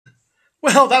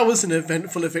Well, that was an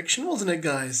eventful eviction, wasn't it,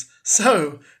 guys?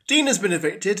 So, Dean has been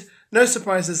evicted. No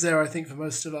surprises there, I think, for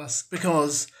most of us,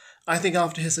 because I think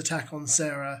after his attack on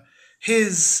Sarah,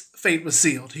 his fate was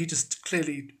sealed. He just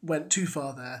clearly went too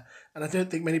far there, and I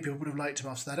don't think many people would have liked him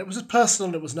after that. It was personal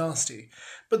and it was nasty.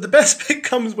 But the best bit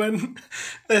comes when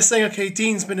they're saying, okay,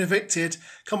 Dean's been evicted,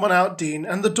 come on out, Dean,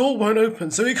 and the door won't open,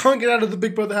 so he can't get out of the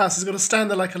Big Brother house. He's got to stand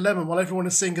there like a lemon while everyone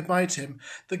is saying goodbye to him.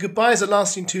 The goodbyes are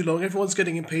lasting too long, everyone's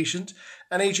getting impatient,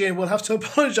 and AJ will have to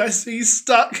apologise that he's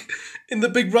stuck in the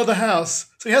Big Brother house.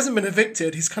 So he hasn't been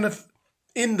evicted, he's kind of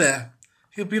in there.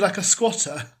 He'll be like a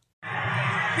squatter.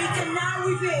 We can now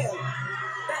reveal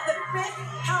that the fifth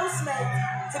housemate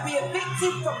to be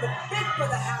evicted from the Big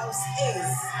Brother house is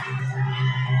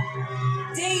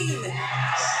Dean.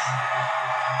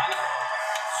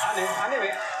 I knew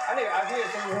it.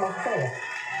 I'm okay.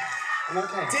 I'm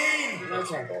okay. Dean,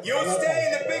 okay. Your stay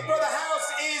in the Big Brother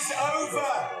house is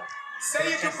over. Say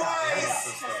your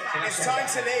goodbyes. It's time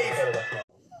to leave.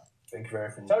 Thank you very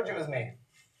much. Told you it was me.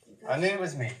 I knew it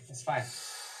was me. It's fine.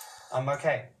 I'm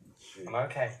okay. I'm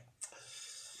okay.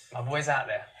 My boy's out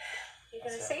there. You're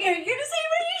gonna say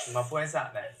Reese? My boy's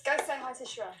out there. Go say hi to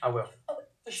Shira. I will. Oh,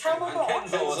 tell my mom.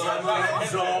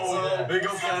 Big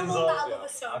up Kenzo.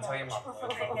 I'll tell your mum.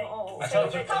 I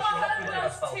told you. Come on,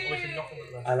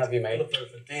 I love you, mate.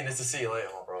 Dean, it's to see you later,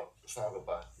 my bro. It's not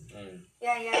goodbye.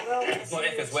 Yeah, well. It's not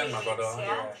if, it's when, my brother.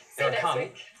 Yeah. It'll come,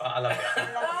 but I love you.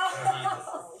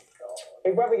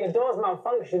 Big brother, your door's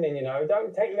malfunctioning, you know.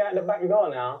 Don't take me out the back door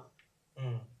now.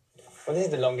 Well, this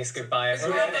is the longest goodbye ever.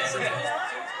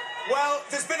 Well,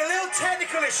 there's been a little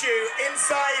technical issue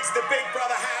inside the Big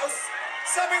Brother house.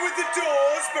 Something with the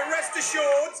doors, but rest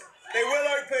assured, they will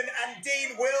open and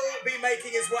Dean will be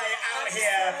making his way out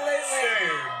here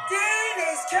soon. Dean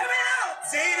is coming out.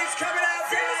 Dean is coming out,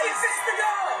 As soon as he guys. fits the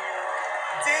door.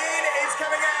 Dean is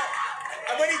coming out.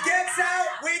 And when he gets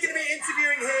out, we're going to be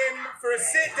interviewing him for a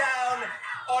sit-down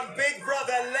on Big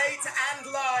Brother late and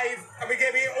live. And we're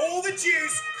going to be all the juice